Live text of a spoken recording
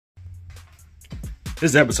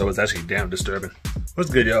This episode was actually damn disturbing. What's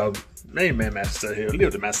good, y'all? Main man MastaCell here.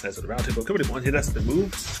 Leave the MastaCell at the round table. Come to the one, hit that spin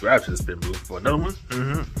move. Subscribe to the spin move for another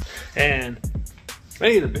one. And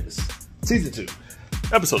Made in Abyss, Season 2,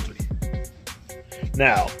 Episode 3.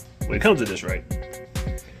 Now, when it comes to this, right?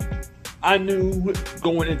 I knew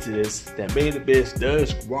going into this that Made in Abyss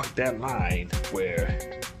does walk that line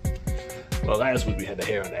where, well, last week we had the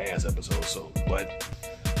hair on the ass episode, so, but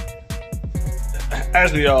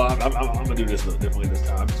actually, y'all, I'm gonna do this a little differently this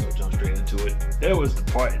time. I'm just gonna jump straight into it. There was the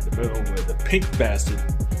part in the middle where the pink bastard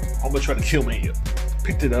almost tried to kill Manga.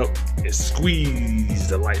 Picked it up and squeezed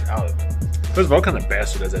the life out of it. First of all, what kind of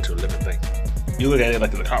bastard does that to a living thing? You look at it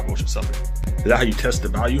like it's a cockroach or something. Is that how you test the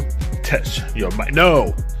value? Test your mind.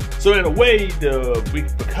 No! So in a way, the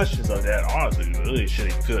repercussions of that, honestly, you really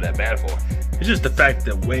shouldn't feel that bad for. It's just the fact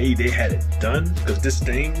the way they had it done, because this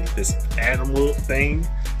thing, this animal thing,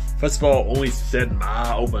 first of all, only said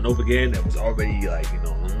 "ma" over and over again. That was already like,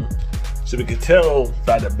 So we could tell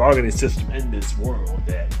by the bargaining system in this world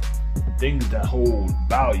that things that hold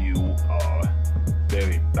value are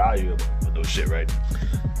very valuable for those shit, right?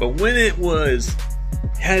 But when it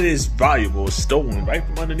had its valuables stolen right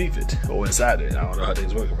from underneath it or inside it, I don't know how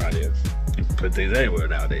things work around here. You can put things anywhere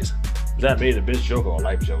nowadays. Was that Made in Abyss joke or a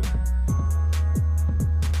life joke?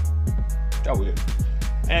 That weird.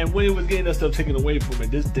 And when it was getting that stuff taken away from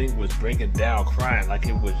it, this thing was breaking down, crying like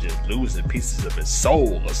it was just losing pieces of its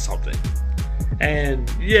soul or something. And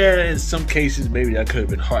yeah, in some cases, maybe that could have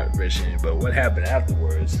been heart-wrenching, but what happened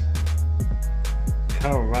afterwards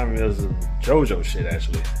kind of reminded me of some JoJo shit,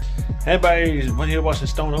 actually. Anybody when here watching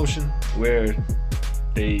Stone Ocean, where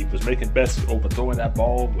they was making bets overthrowing that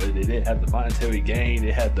ball, where they didn't have the monetary gain,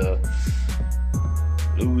 they had to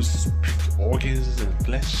lose organs and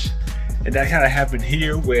flesh? And that kind of happened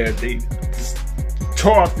here, where they just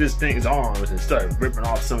tore off this thing's arms and started ripping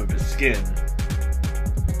off some of his skin.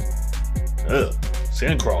 Ugh,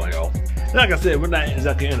 skin crawling, y'all. Like I said, we're not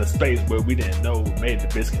exactly in a space where we didn't know Made in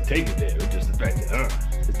Abyss can take it there. It was just the fact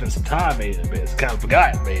that, it's been some time Made in Abyss. Kind of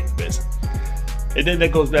forgotten Made in Abyss. And then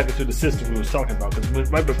that goes back into the system we was talking about,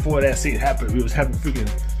 because right before that scene happened, we was having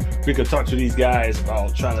we could talk to these guys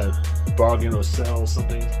about trying to bargain or sell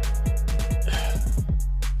something.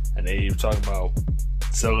 And they were talking about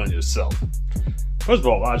selling yourself. First of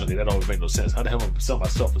all, logically, that don't make no sense. How the hell am I sell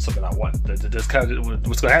myself for something I want? That's kind of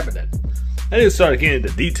what's going to happen then. And they started getting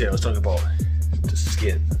into details, talking about the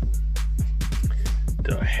skin,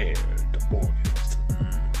 the hair, the organs.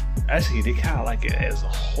 Actually, they kind of like it as a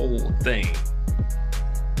whole thing.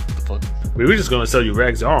 We were just going to sell you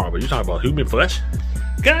Rag's arm, but you're talking about human flesh?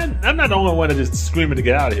 God, I'm not the only one that just screaming to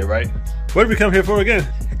get out of here, right? What did we come here for again?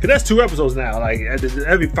 Because that's 2 episodes now. Like,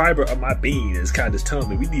 every fiber of my being is kind of just telling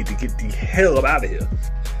me we need to get the hell up out of here.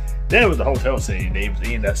 Then it was the hotel scene. They was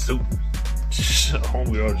eating that soup.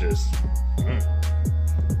 Homie was just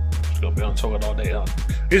gonna be on toilet all day, huh?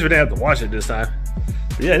 At least we didn't have to watch it this time.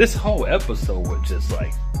 But yeah, this whole episode was just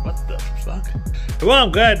like, what the fuck? Well,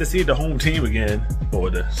 I'm glad to see the home team again, or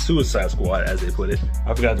the Suicide Squad, as they put it.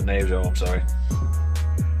 I forgot the names, y'all. I'm sorry.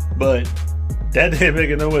 But that didn't make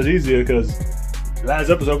it no much easier, because last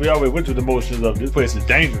episode we already went through the motions of this place is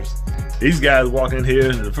dangerous. These guys walk in here,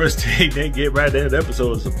 and the first thing they get right there in the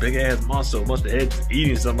episode is a big ass monster, a bunch of heads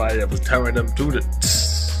eating somebody that was tearing them through the.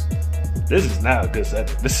 This is not a good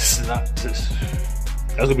setting. This is not just.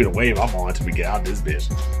 That's gonna be the wave I'm on until we get out of this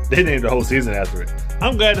bitch. They named the whole season after it.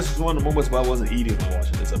 I'm glad this was one of the moments where I wasn't eating while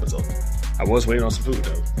watching this episode. I was waiting on some food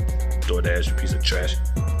though. DoorDash, you piece of trash.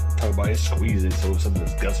 Talk about it squeezing so some of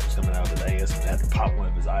his guts was coming out of his ass and had to pop one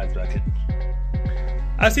of his eyes back in.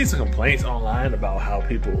 I see some complaints online about how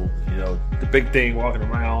people, the big thing walking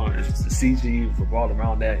around is the CG revolved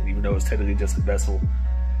around that, even though it's technically just a vessel.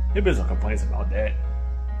 There's been some complaints about that.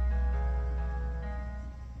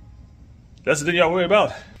 That's the thing y'all worry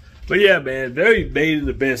about. But yeah, man, very Made in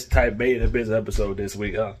Abyss type Made in Abyss episode this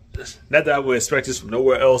week, huh? Not that I would expect this from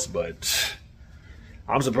nowhere else, but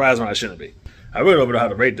I'm surprised when I shouldn't be. I really don't know how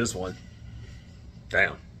to rate this one.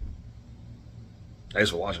 Damn.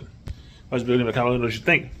 Thanks for watching. Watch this video, comment, let me know what you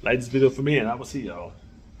think. Like this video for me, and I will see y'all.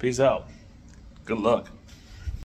 Peace out. Good luck.